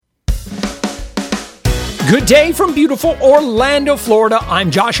Good day from beautiful Orlando, Florida.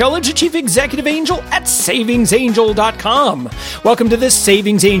 I'm Josh Elledge, Chief Executive Angel at SavingsAngel.com. Welcome to this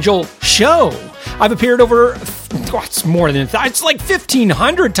Savings Angel show. I've appeared over, it's more than, it's like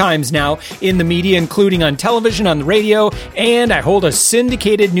 1,500 times now in the media, including on television, on the radio, and I hold a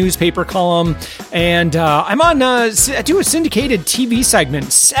syndicated newspaper column, and I do a syndicated TV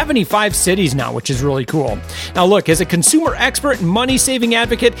segment, 75 cities now, which is really cool. Now look, as a consumer expert and money-saving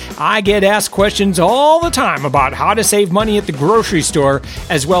advocate, I get asked questions all the time about how to save money at the grocery store,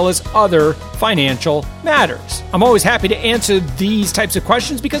 as well as other financial matters. I'm always happy to answer these types of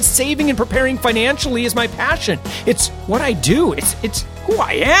questions because saving and preparing financially is my passion. It's what I do. It's who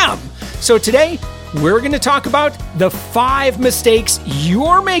I am. So today, we're going to talk about the 5 mistakes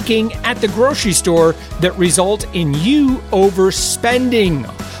you're making at the grocery store that result in you overspending.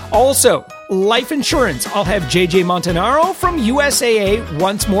 Also, life insurance. I'll have JJ Montanaro from USAA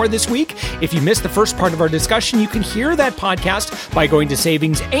once more this week. If you missed the first part of our discussion, you can hear that podcast by going to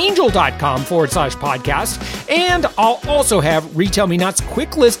savingsangel.com/podcast. And I'll also have Retail Me Not's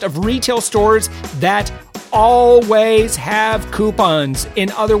quick list of retail stores that always have coupons.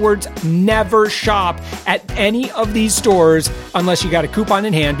 In other words, never shop at any of these stores unless you got a coupon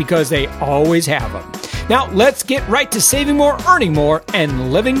in hand because they always have them. Now, let's get right to saving more, earning more,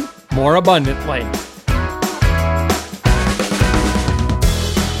 and living more abundantly.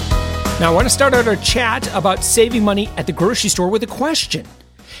 Now, I want to start out our chat about saving money at the grocery store with a question.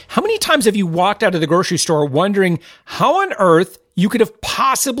 How many times have you walked out of the grocery store wondering how on earth you could have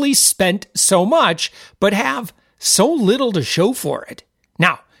possibly spent so much, but have so little to show for it?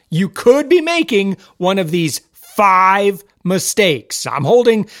 Now, you could be making one of these 5 mistakes. I'm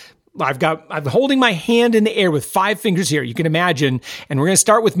holding my hand in the air with 5 fingers here. You can imagine. And we're going to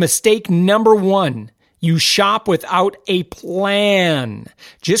start with mistake number 1. You shop without a plan.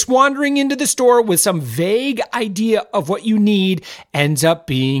 Just wandering into the store with some vague idea of what you need ends up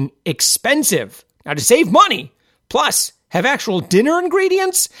being expensive. Now, to save money, plus have actual dinner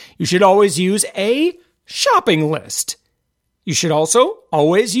ingredients, you should always use a shopping list. You should also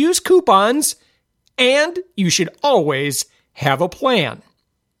always use coupons, and you should always have a plan.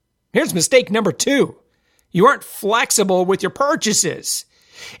 Here's mistake number 2. You aren't flexible with your purchases.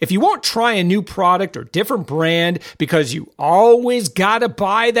 If you won't try a new product or different brand because you always gotta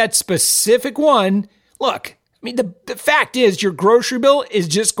buy that specific one, look, I mean, the fact is your grocery bill is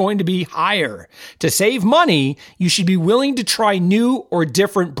just going to be higher. To save money, you should be willing to try new or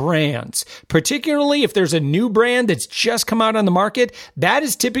different brands. Particularly if there's a new brand that's just come out on the market, that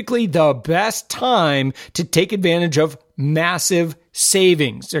is typically the best time to take advantage of massive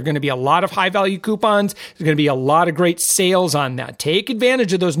savings. There are going to be a lot of high-value coupons. There's going to be a lot of great sales on that. Take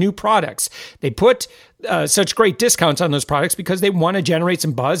advantage of those new products. They put such great discounts on those products because they want to generate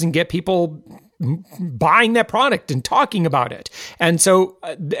some buzz and get people buying that product and talking about it. And so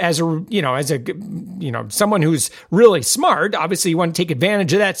someone who's really smart, obviously you want to take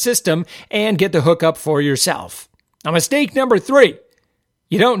advantage of that system and get the hookup for yourself. Now, mistake number 3,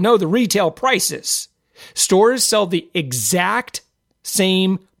 you don't know the retail prices. Stores sell the exact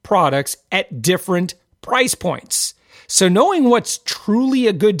same products at different price points. So knowing what's truly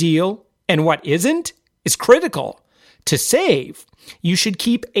a good deal and what isn't is critical. To save, you should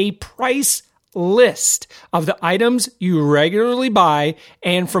keep a price list of the items you regularly buy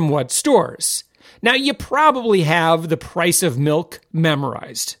and from what stores. Now, you probably have the price of milk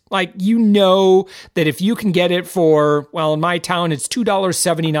memorized. Like, you know that if you can get it for, well, in my town, it's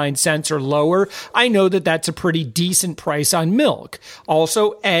 $2.79 or lower. I know that that's a pretty decent price on milk.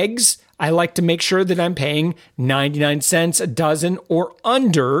 Also, eggs. I like to make sure that I'm paying 99 cents a dozen or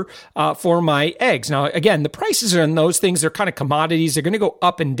under for my eggs. Now, again, the prices on those things, they're kind of commodities. They're going to go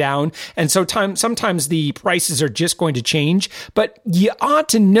up and down. And so sometimes the prices are just going to change. But you ought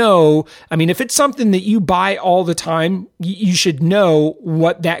to know, I mean, if it's something that you buy all the time, you should know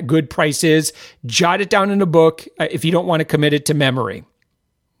what that good price is. Jot it down in a book if you don't want to commit it to memory.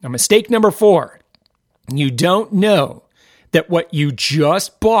 Now, mistake number 4, you don't know that what you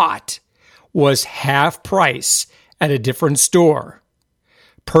just bought was half price at a different store.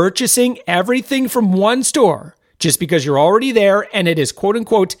 Purchasing everything from one store just because you're already there and it is quote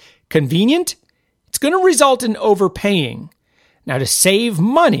unquote convenient, it's going to result in overpaying. Now, to save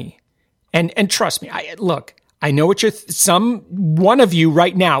money, and trust me, I know what one of you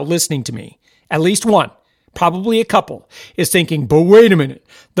right now listening to me, at least one, probably a couple, is thinking, but wait a minute,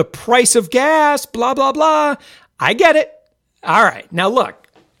 the price of gas, blah, blah, blah. I get it. All right. Now look,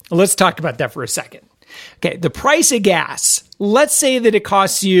 let's talk about that for a second. Okay. The price of gas, let's say that it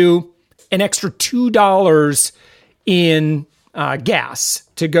costs you an extra $2 in gas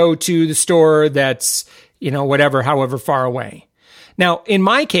to go to the store that's, whatever, however far away. Now, in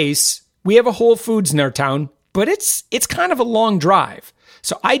my case, we have a Whole Foods in our town, but it's kind of a long drive.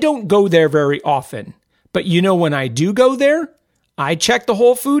 So I don't go there very often. But when I do go there, I check the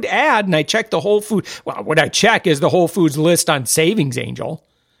Whole Food ad and I check the Whole Food. Well, what I check is the Whole Foods list on Savings Angel,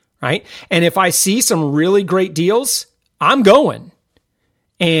 right? And if I see some really great deals, I'm going.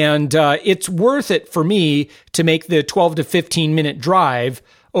 And it's worth it for me to make the 12 to 15 minute drive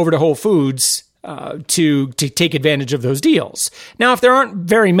over to Whole Foods to take advantage of those deals. Now, if there aren't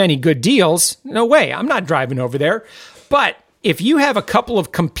very many good deals, no way, I'm not driving over there. But if you have a couple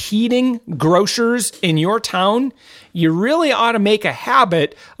of competing grocers in your town, you really ought to make a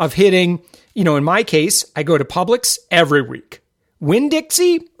habit of hitting, in my case, I go to Publix every week.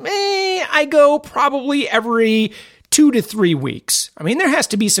 Winn-Dixie, I go probably every 2 to 3 weeks. I mean, there has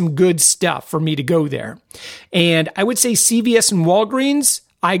to be some good stuff for me to go there. And I would say CVS and Walgreens,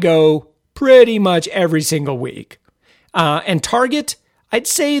 I go pretty much every single week. And Target, I'd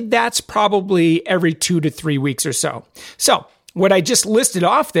say that's probably every 2 to 3 weeks or so. So what I just listed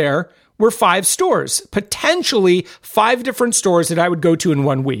off there were 5 stores, potentially 5 different stores that I would go to in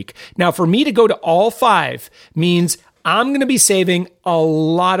 1 week. Now, for me to go to all 5 means I'm going to be saving a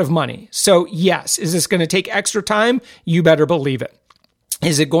lot of money. So yes, is this going to take extra time? You better believe it.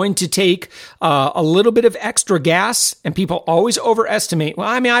 Is it going to take a little bit of extra gas? And people always overestimate. Well,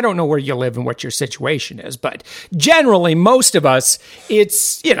 I mean, I don't know where you live and what your situation is, but generally, most of us,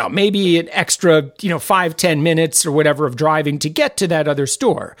 it's, maybe an extra, 5-10 minutes or whatever of driving to get to that other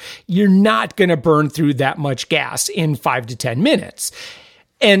store. You're not going to burn through that much gas in 5 to 10 minutes.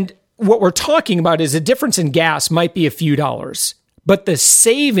 And what we're talking about is a difference in gas might be a few dollars, but the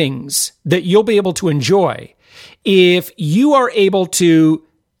savings that you'll be able to enjoy if you are able to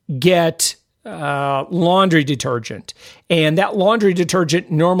get laundry detergent, and that laundry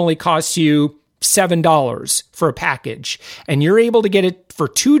detergent normally costs you $7 for a package, and you're able to get it for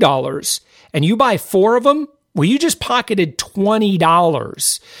 $2, and you buy 4 of them, well, you just pocketed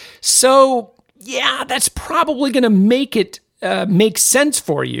 $20. So, yeah, that's probably going to make it make sense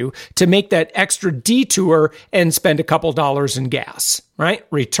for you to make that extra detour and spend a couple dollars in gas, right?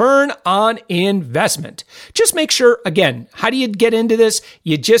 Return on investment. Just make sure, again, how do you get into this?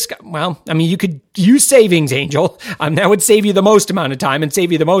 You could use Savings Angel. That would save you the most amount of time and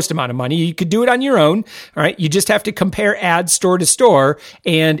save you the most amount of money. You could do it on your own, all right? You just have to compare ads store to store,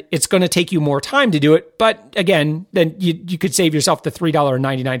 and it's going to take you more time to do it. But again, then you could save yourself the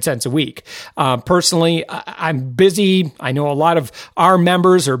 $3.99 a week. Personally, I'm busy. I know a lot of our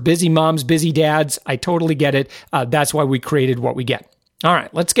members are busy moms, busy dads. I totally get it. That's why we created what we get. All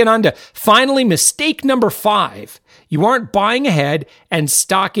right, let's get on to finally mistake number 5. You aren't buying ahead and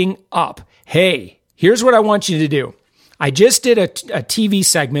stocking up. Hey, here's what I want you to do. I just did a TV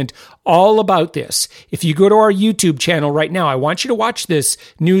segment all about this. If you go to our YouTube channel right now, I want you to watch this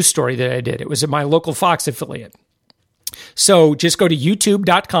news story that I did. It was at my local Fox affiliate. So just go to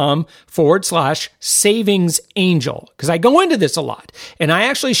youtube.com/Savings Angel, because I go into this a lot and I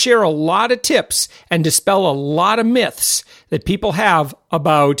actually share a lot of tips and dispel a lot of myths that people have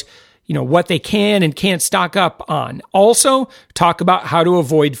about, what they can and can't stock up on. Also talk about how to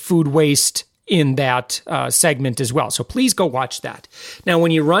avoid food waste in that segment as well. So please go watch that. Now,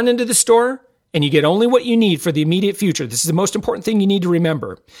 when you run into the store and you get only what you need for the immediate future, this is the most important thing you need to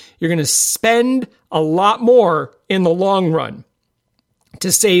remember. You're going to spend a lot more in the long run.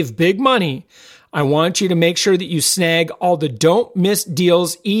 To save big money, I want you to make sure that you snag all the don't miss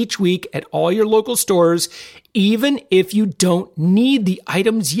deals each week at all your local stores, even if you don't need the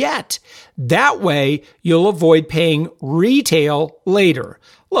items yet. That way, you'll avoid paying retail later.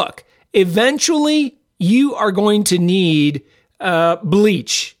 Look, eventually, you are going to need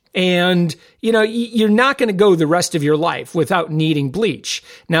bleach. And, you're not going to go the rest of your life without needing bleach.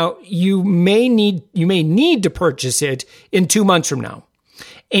 Now, you may need to purchase it in 2 months from now.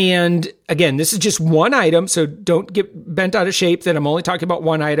 And again, this is just one item, so don't get bent out of shape that I'm only talking about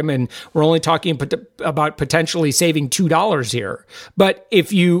one item and we're only talking about potentially saving $2 here. But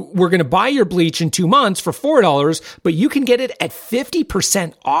if you were going to buy your bleach in 2 months for $4, but you can get it at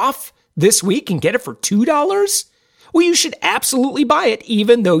 50% off this week and get it for $2, well, you should absolutely buy it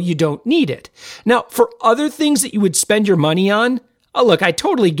even though you don't need it. Now, for other things that you would spend your money on, look, I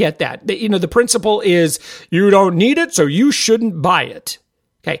totally get that. The principle is you don't need it, so you shouldn't buy it.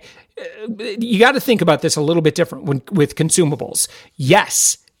 Okay, you got to think about this a little bit different with consumables.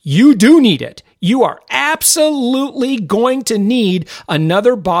 Yes, you do need it. You are absolutely going to need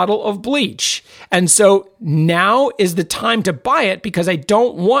another bottle of bleach. And so now is the time to buy it because I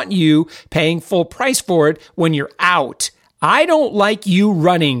don't want you paying full price for it when you're out. I don't like you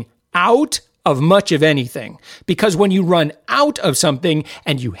running out of much of anything. Because when you run out of something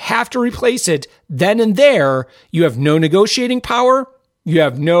and you have to replace it then and there, you have no negotiating power. You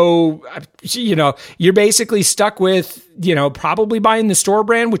have no, you're basically stuck with, probably buying the store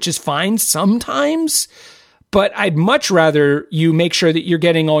brand, which is fine sometimes. But I'd much rather you make sure that you're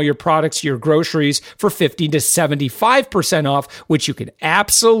getting all your products, your groceries for 50 to 75% off, which you can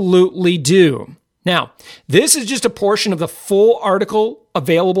absolutely do. Now, this is just a portion of the full article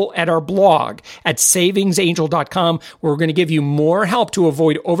available at our blog at savingsangel.com, where we're going to give you more help to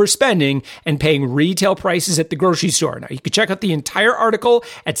avoid overspending and paying retail prices at the grocery store. Now, you can check out the entire article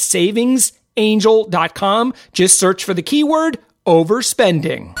at savingsangel.com. Just search for the keyword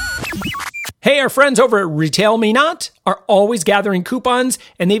overspending. Hey, our friends over at Retail Me Not are always gathering coupons,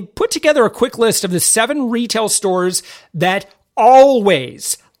 and they've put together a quick list of the 7 retail stores that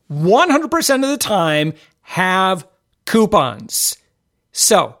always, 100% of the time, have coupons.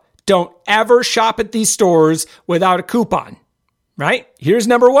 So, don't ever shop at these stores without a coupon, right? Here's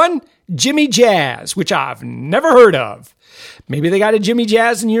number 1, Jimmy Jazz, which I've never heard of. Maybe they got a Jimmy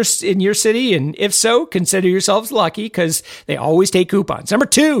Jazz in your city, and if so, consider yourselves lucky because they always take coupons. Number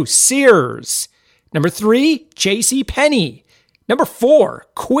 2, Sears. Number 3, JCPenney. Number 4,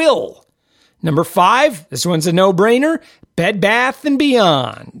 Quill. Number 5, this one's a no-brainer, Bed Bath &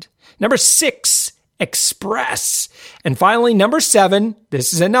 Beyond. Number 6, Express. And finally, number 7,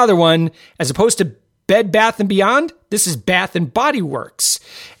 this is another one, as opposed to Bed Bath & Beyond, this is Bath & Body Works.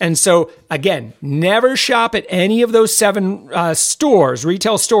 And so, again, never shop at any of those 7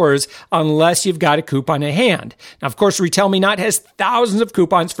 retail stores, unless you've got a coupon at hand. Now, of course, Retail Me Not has thousands of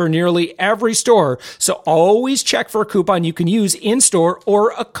coupons for nearly every store, so always check for a coupon you can use in-store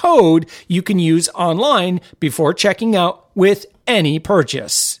or a code you can use online before checking out with any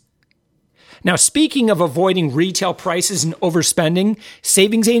purchase. Now, speaking of avoiding retail prices and overspending,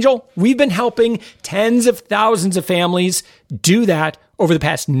 Savings Angel, we've been helping tens of thousands of families do that over the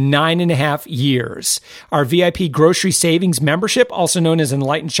past 9.5 years. Our VIP Grocery Savings membership, also known as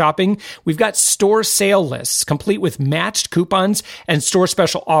Enlightened Shopping, we've got store sale lists complete with matched coupons and store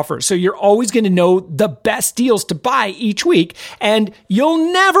special offers. So you're always going to know the best deals to buy each week, and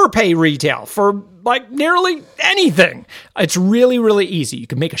you'll never pay retail for nearly anything. It's really, really easy. You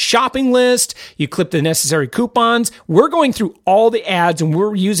can make a shopping list. You clip the necessary coupons. We're going through all the ads, and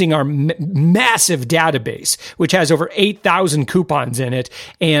we're using our massive database, which has over 8,000 coupons in it.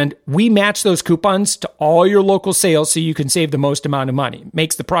 And we match those coupons to all your local sales so you can save the most amount of money.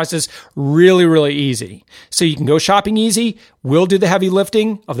 Makes the process really, really easy. So you can go shopping easy. We'll do the heavy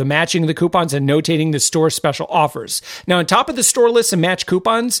lifting of the matching of the coupons and notating the store special offers. Now, on top of the store lists and match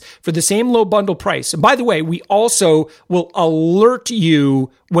coupons, for the same low bundle price, and by the way, we also will alert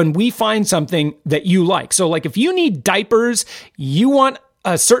you when we find something that you like. So like if you need diapers, you want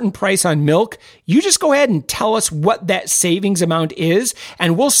a certain price on milk, you just go ahead and tell us what that savings amount is,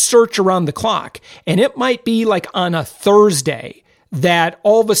 and we'll search around the clock. And it might be like on a Thursday that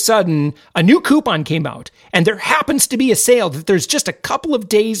all of a sudden a new coupon came out and there happens to be a sale that there's just a couple of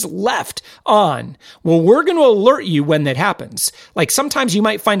days left on. Well, we're going to alert you when that happens. Like sometimes you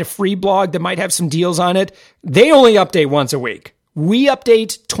might find a free blog that might have some deals on it. They only update once a week. We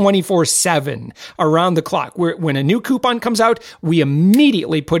update 24/7 around the clock. When a new coupon comes out, we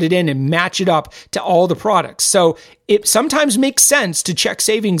immediately put it in and match it up to all the products. So it sometimes makes sense to check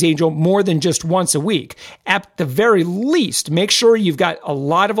Savings Angel more than just once a week. At the very least, make sure you've got a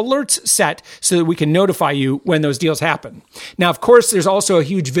lot of alerts set so that we can notify you when those deals happen. Now, of course, there's also a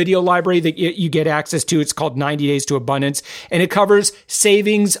huge video library that you get access to. It's called 90 Days to Abundance, and it covers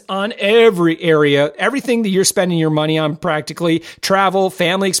savings on every area, everything that you're spending your money on practically. Travel,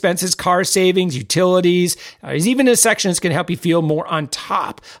 family expenses, car savings, utilities. There's even a section that's going to help you feel more on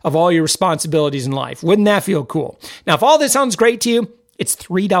top of all your responsibilities in life. Wouldn't that feel cool? Now, if all this sounds great to you, it's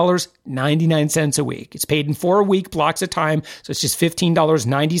 $3.99 a week. It's paid in 4-week blocks of time, so it's just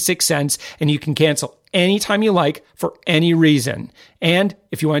 $15.96, and you can cancel anytime you like for any reason. And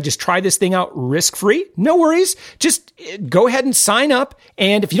if you want to just try this thing out risk-free, no worries. Just go ahead and sign up.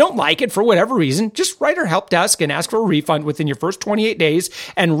 And if you don't like it for whatever reason, just write our help desk and ask for a refund within your first 28 days.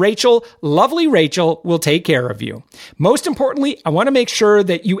 And Rachel, lovely Rachel, will take care of you. Most importantly, I want to make sure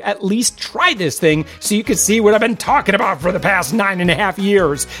that you at least try this thing so you can see what I've been talking about for the past 9.5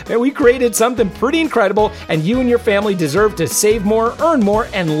 years. That we created something pretty incredible, and you and your family deserve to save more, earn more,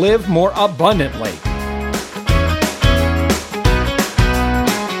 and live more abundantly.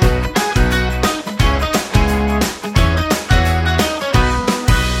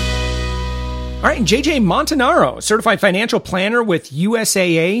 All right, right, JJ Montanaro, certified financial planner with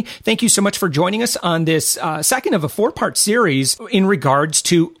USAA. Thank you so much for joining us on this second of a 4-part series in regards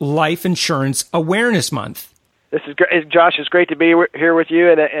to Life Insurance Awareness Month. This is great, Josh. It's great to be here with you,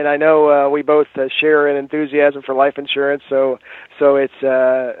 and I know we both share an enthusiasm for life insurance. So it's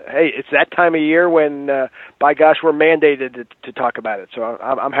it's that time of year when, by gosh, we're mandated to talk about it. So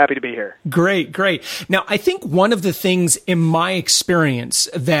I'm happy to be here. Great. Now, I think one of the things in my experience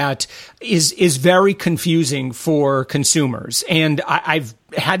that is very confusing for consumers, and I've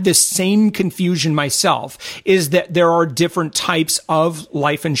had this same confusion myself, is that there are different types of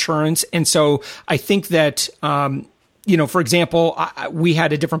life insurance. And so I think that, for example, we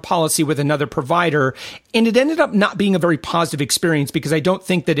had a different policy with another provider, and it ended up not being a very positive experience because I don't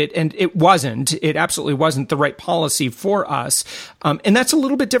think that it absolutely wasn't the right policy for us. And that's a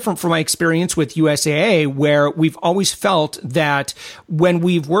little bit different from my experience with USAA, where we've always felt that when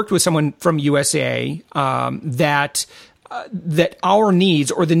we've worked with someone from USAA, that our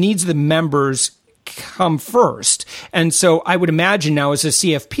needs or the needs of the members come first. And so I would imagine now as a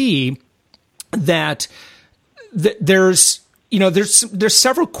CFP that there's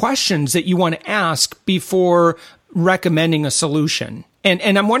several questions that you want to ask before recommending a solution.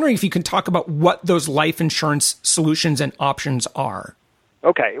 And I'm wondering if you can talk about what those life insurance solutions and options are.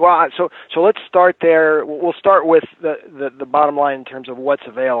 Okay, well, so let's start there. We'll start with the bottom line in terms of what's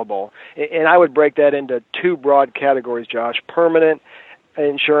available. And I would break that into 2 broad categories, Josh. Permanent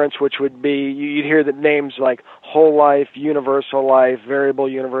insurance, which would be, you'd hear the names like whole life, universal life, variable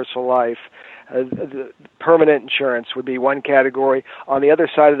universal life. The permanent insurance would be one category. On the other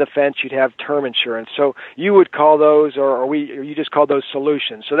side of the fence, you'd have term insurance. So you would call those, or you just call those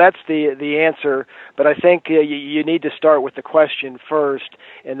solutions. So that's the answer. But I think you need to start with the question first,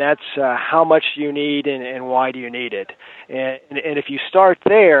 and that's how much do you need and why do you need it? And if you start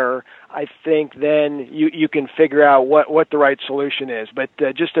there, I think then you can figure out what the right solution is. But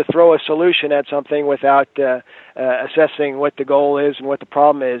just to throw a solution at something without assessing what the goal is and what the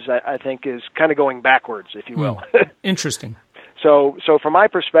problem is, I think is kind of going backwards, if you will. Interesting. So from my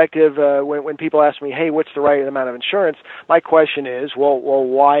perspective, when people ask me, hey, what's the right amount of insurance? My question is, well,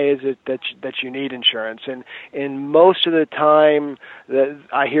 why is it that you need insurance? And most of the time,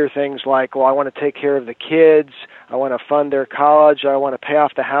 I hear things like, well, I want to take care of the kids, I want to fund their college, I want to pay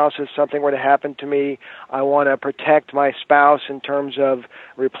off the house if something were to happen to me, I want to protect my spouse in terms of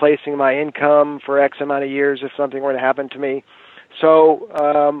replacing my income for X amount of years if something were to happen to me. So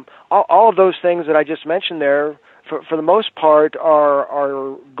all of those things that I just mentioned there, for the most part,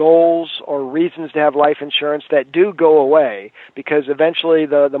 are goals or reasons to have life insurance that do go away because eventually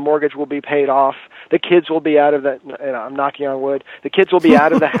the mortgage will be paid off. The kids will be out of the, I'm knocking on wood, the kids will be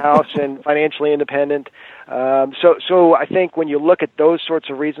out of the house and financially independent. So I think when you look at those sorts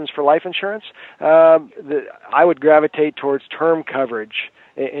of reasons for life insurance, I would gravitate towards term coverage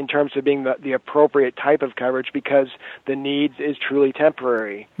in terms of being the appropriate type of coverage because the need is truly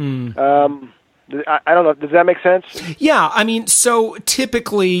temporary. I don't know. Does that make sense? Yeah. I mean, so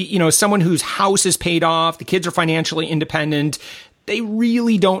typically, someone whose house is paid off, the kids are financially independent, they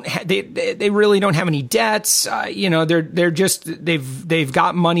really don't they really don't have any debts. They've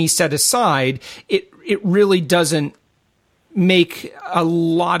got money set aside. It really doesn't make a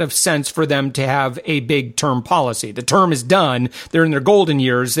lot of sense for them to have a big term policy. The term is done. They're in their golden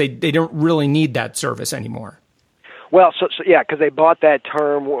years. They don't really need that service anymore. Well, so yeah, because they bought that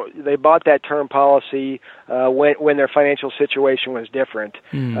term policy when their financial situation was different.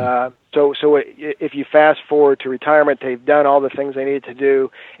 So if you fast forward to retirement, they've done all the things they needed to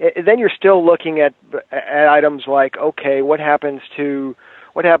do. Then you're still looking at items like, okay, what happens to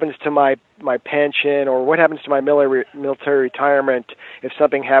my pension, or what happens to my military retirement if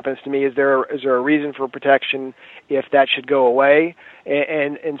something happens to me? Is there a reason for protection if that should go away?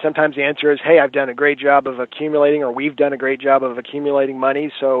 And sometimes the answer is, hey, I've done a great job of accumulating, or we've done a great job of accumulating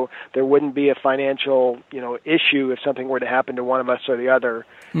money, so there wouldn't be a financial issue if something were to happen to one of us or the other.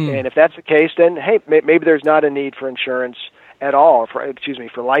 And if that's the case, then hey, maybe there's not a need for insurance at all, for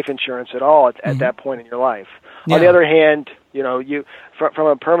life insurance at all at that point in your life. Yeah. On the other hand, from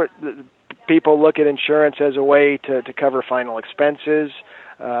a permanent, people look at insurance as a way to cover final expenses.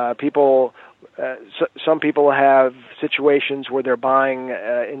 Some people have situations where they're buying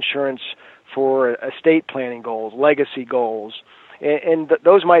insurance for estate planning goals, legacy goals. And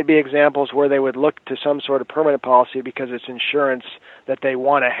those might be examples where they would look to some sort of permanent policy because it's insurance that they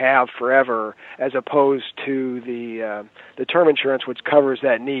want to have forever, as opposed to the term insurance, which covers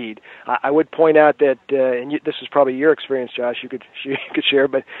that need. I would point out that, and this is probably your experience, Josh, you could share,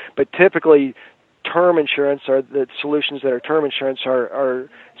 but typically term insurance, or the solutions that are term insurance, are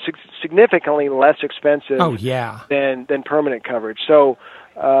significantly less expensive than permanent coverage. So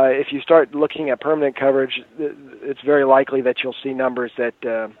if you start looking at permanent coverage, it's very likely that you'll see numbers that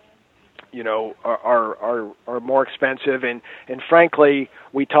are more expensive. And frankly,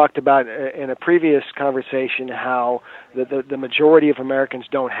 we talked about in a previous conversation how the majority of Americans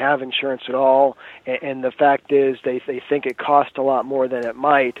don't have insurance at all, and the fact is they think it costs a lot more than it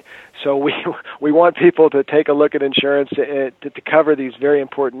might. So we want people to take a look at insurance to cover these very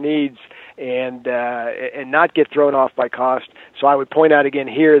important needs and not get thrown off by cost. So I would point out again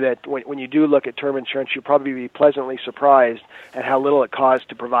here that when you do look at term insurance, you'll probably be pleasantly surprised at how little it costs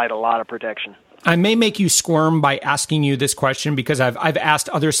to provide a lot of protection. I may make you squirm by asking you this question because I've asked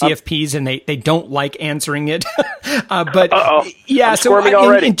other CFPs and they don't like answering it. But yeah, so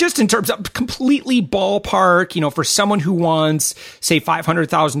just in terms of completely ballpark, for someone who wants, say,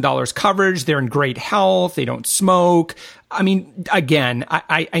 $500,000 coverage, they're in great health, they don't smoke. I mean, again,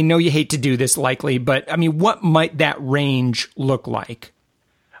 I know you hate to do this likely, but I mean, what might that range look like?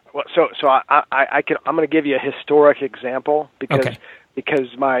 Well, so I'm going to give you a historic example because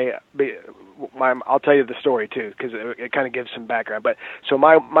I'll tell you the story too, because it kind of gives some background. But so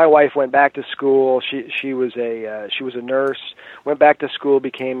my wife went back to school. She was a nurse. Went back to school,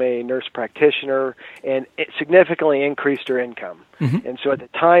 became a nurse practitioner, and it significantly increased her income. Mm-hmm. And so at the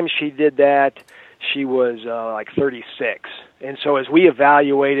time she did that, she was like 36. And so as we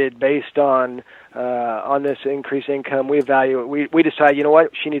evaluated based on this increased income, we decide, you know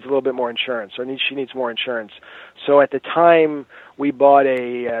what, she needs a little bit more insurance, or she needs more insurance. So at the time, we bought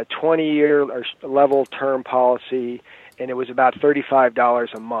a 20-year level term policy, and it was about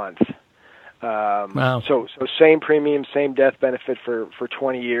 $35 a month. Wow. So same premium, same death benefit for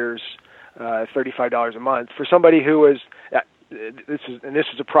 20 years, $35 a month. For somebody who was, this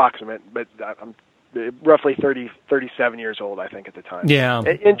is approximate, but I'm roughly 37 years old, I think, at the time. Yeah.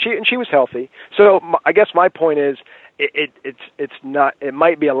 And she was healthy. So I guess my point is, it's not. It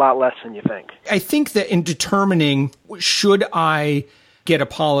might be a lot less than you think. I think that in determining should I get a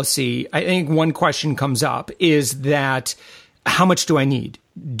policy, I think one question comes up is that how much do I need?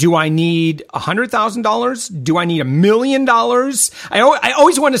 Do I need $100,000? Do I need $1 million? I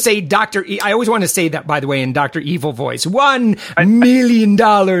always want to say I always want to say that, by the way, in Dr. Evil voice, $1 million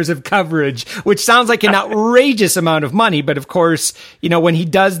of coverage, which sounds like an outrageous amount of money. But of course, when he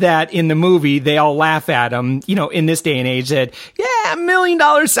does that in the movie, they all laugh at him, in this day and age that, yeah, $1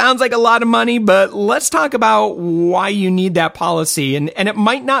 million sounds like a lot of money, but let's talk about why you need that policy. And it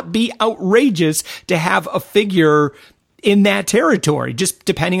might not be outrageous to have a figure in that territory, just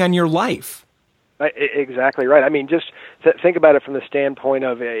depending on your life. Exactly right. I mean, just think about it from the standpoint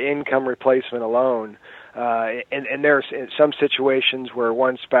of income replacement alone. And there's some situations where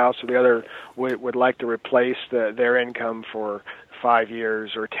one spouse or the other would like to replace their income for 5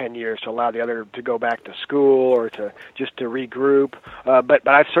 years or 10 years to allow the other to go back to school or to regroup. But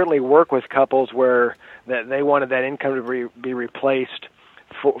I've certainly worked with couples where they wanted that income to be replaced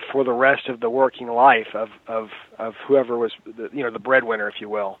for the rest of the working life of whoever was the breadwinner, if you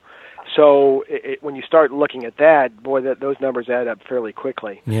will. So when you start looking at that, boy, those numbers add up fairly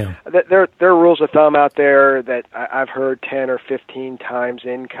quickly. Yeah. There are rules of thumb out there that I've heard 10 or 15 times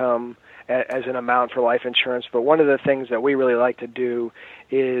income as an amount for life insurance. But one of the things that we really like to do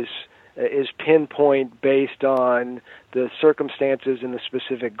is pinpoint based on the circumstances and the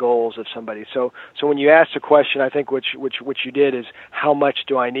specific goals of somebody. So when you ask the question, I think which you did is how much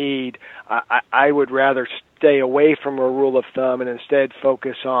do I need? I would rather stay away from a rule of thumb and instead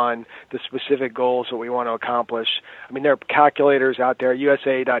focus on the specific goals that we want to accomplish. I mean, there are calculators out there.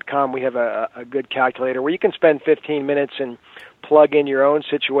 USA.com, we have a good calculator where you can spend 15 minutes and plug in your own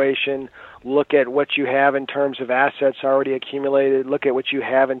situation, look at what you have in terms of assets already accumulated, look at what you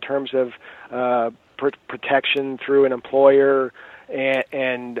have in terms of protection through an employer,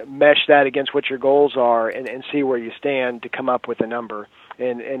 and mesh that against what your goals are and see where you stand to come up with a number.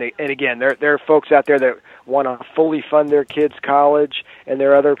 And again, there are folks out there that want to fully fund their kids' college, and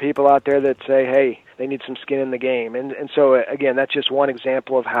there are other people out there that say, hey, they need some skin in the game. And so, again, that's just one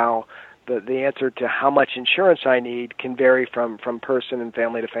example of how the answer to how much insurance I need can vary from person and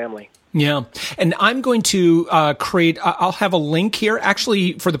family to family. Yeah. And I'm going to I'll have a link here.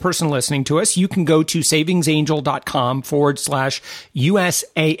 Actually, for the person listening to us, you can go to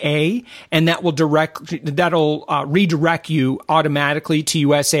savingsangel.com/USAA, and that'll redirect you automatically to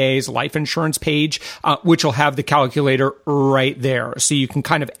USAA's life insurance page, which will have the calculator right there. So you can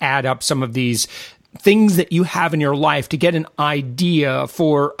kind of add up some of these things that you have in your life to get an idea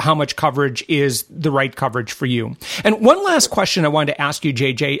for how much coverage is the right coverage for you. And one last question I wanted to ask you,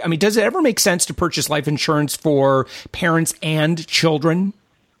 JJ. I mean, does it ever make sense to purchase life insurance for parents and children?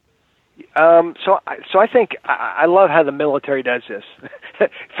 So I think I love how the military does this.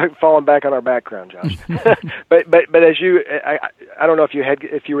 Falling back on our background, Josh. but as I don't know if you had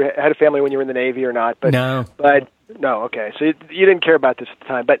a family when you were in the Navy or not. But no. No, okay. So you didn't care about this at the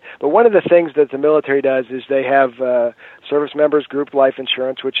time. But one of the things that the military does is they have service members group life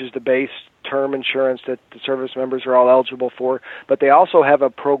insurance, which is the base term insurance that the service members are all eligible for. But they also have a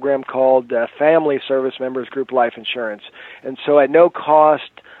program called Family Service Members Group Life Insurance. And so at no cost,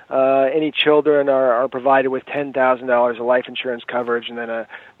 any children are provided with $10,000 of life insurance coverage, and then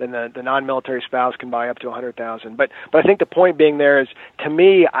the non-military spouse can buy up to $100,000. But I think the point being there is, to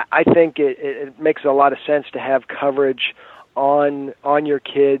me, I think it makes a lot of sense to have coverage on your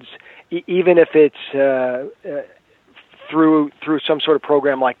kids, even if it's through some sort of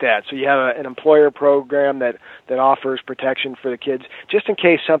program like that. So you have an employer program that offers protection for the kids, just in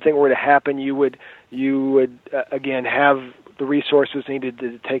case something were to happen. You would again have the resources needed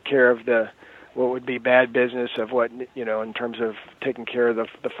to take care of what would be bad business of what, in terms of taking care of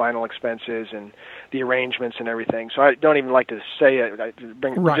the final expenses and the arrangements and everything. So I don't even like to say it. It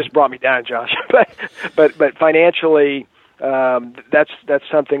just brought me down, Josh. but financially, that's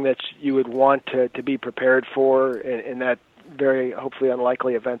something that you would want to be prepared for in that very hopefully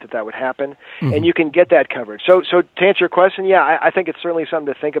unlikely event that would happen. Mm-hmm. And you can get that coverage. So to answer your question, yeah, I think it's certainly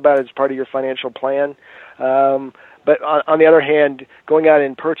something to think about as part of your financial plan. But on the other hand, going out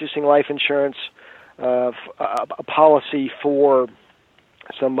and purchasing life insurance, a policy for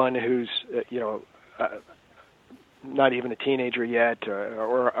someone who's not even a teenager yet,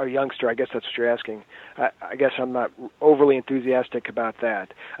 or a youngster, I guess that's what you're asking. I guess I'm not overly enthusiastic about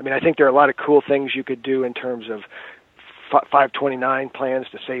that. I mean, I think there are a lot of cool things you could do in terms of 529 plans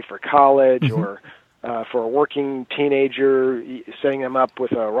to save for college, mm-hmm. or for a working teenager, setting them up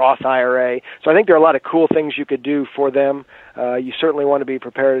with a Roth IRA. So I think there are a lot of cool things you could do for them. You certainly want to be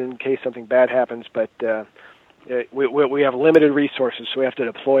prepared in case something bad happens, but we have limited resources, so we have to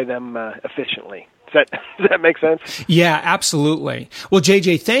deploy them efficiently. Does that make sense? Yeah, absolutely. Well,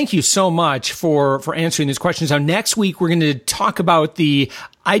 JJ, thank you so much for answering these questions. Now, next week, we're going to talk about the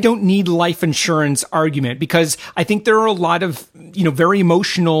I don't need life insurance argument, because I think there are a lot of, very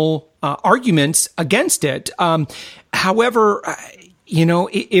emotional arguments against it. However,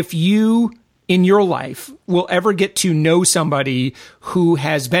 if you in your life will ever get to know somebody who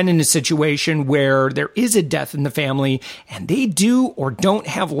has been in a situation where there is a death in the family and they do or don't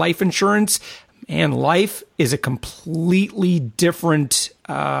have life insurance, and life is a completely different,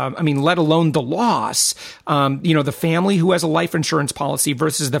 let alone the loss. The family who has a life insurance policy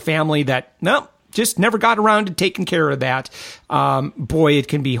versus the family that, just never got around to taking care of that. Boy, it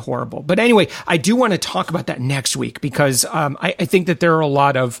can be horrible. But anyway, I do want to talk about that next week, because I think that there are a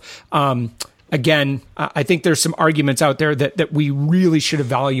lot of, I think there's some arguments out there that we really should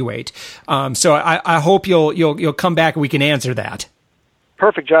evaluate. So I hope you'll come back and we can answer that.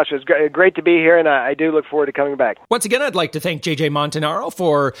 Perfect, Josh. It's great to be here, and I do look forward to coming back. Once again, I'd like to thank JJ Montanaro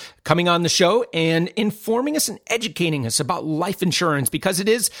for coming on the show and informing us and educating us about life insurance, because it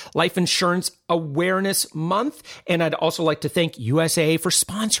is Life Insurance Awareness Month. And I'd also like to thank USAA for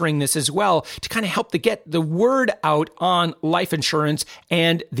sponsoring this as well, to kind of help to get the word out on life insurance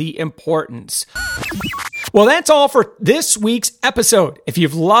and the importance. Well, that's all for this week's episode. If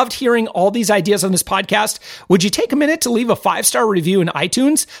you've loved hearing all these ideas on this podcast, would you take a minute to leave a 5-star review in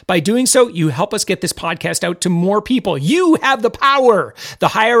iTunes? By doing so, you help us get this podcast out to more people. You have the power. The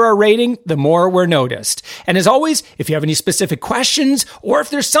higher our rating, the more we're noticed. And as always, if you have any specific questions, or if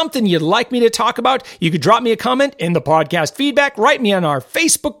there's something you'd like me to talk about, you could drop me a comment in the podcast feedback, write me on our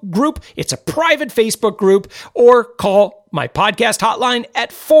Facebook group. It's a private Facebook group, or call my podcast hotline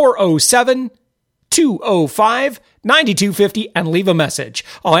at 407-205-9250 and leave a message.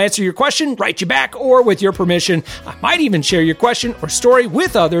 I'll answer your question, write you back, or with your permission, I might even share your question or story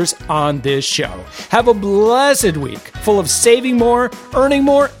with others on this show. Have a blessed week full of saving more, earning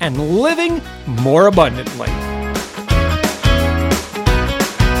more, and living more abundantly.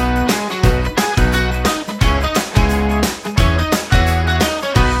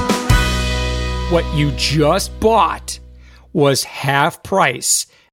 What you just bought was half price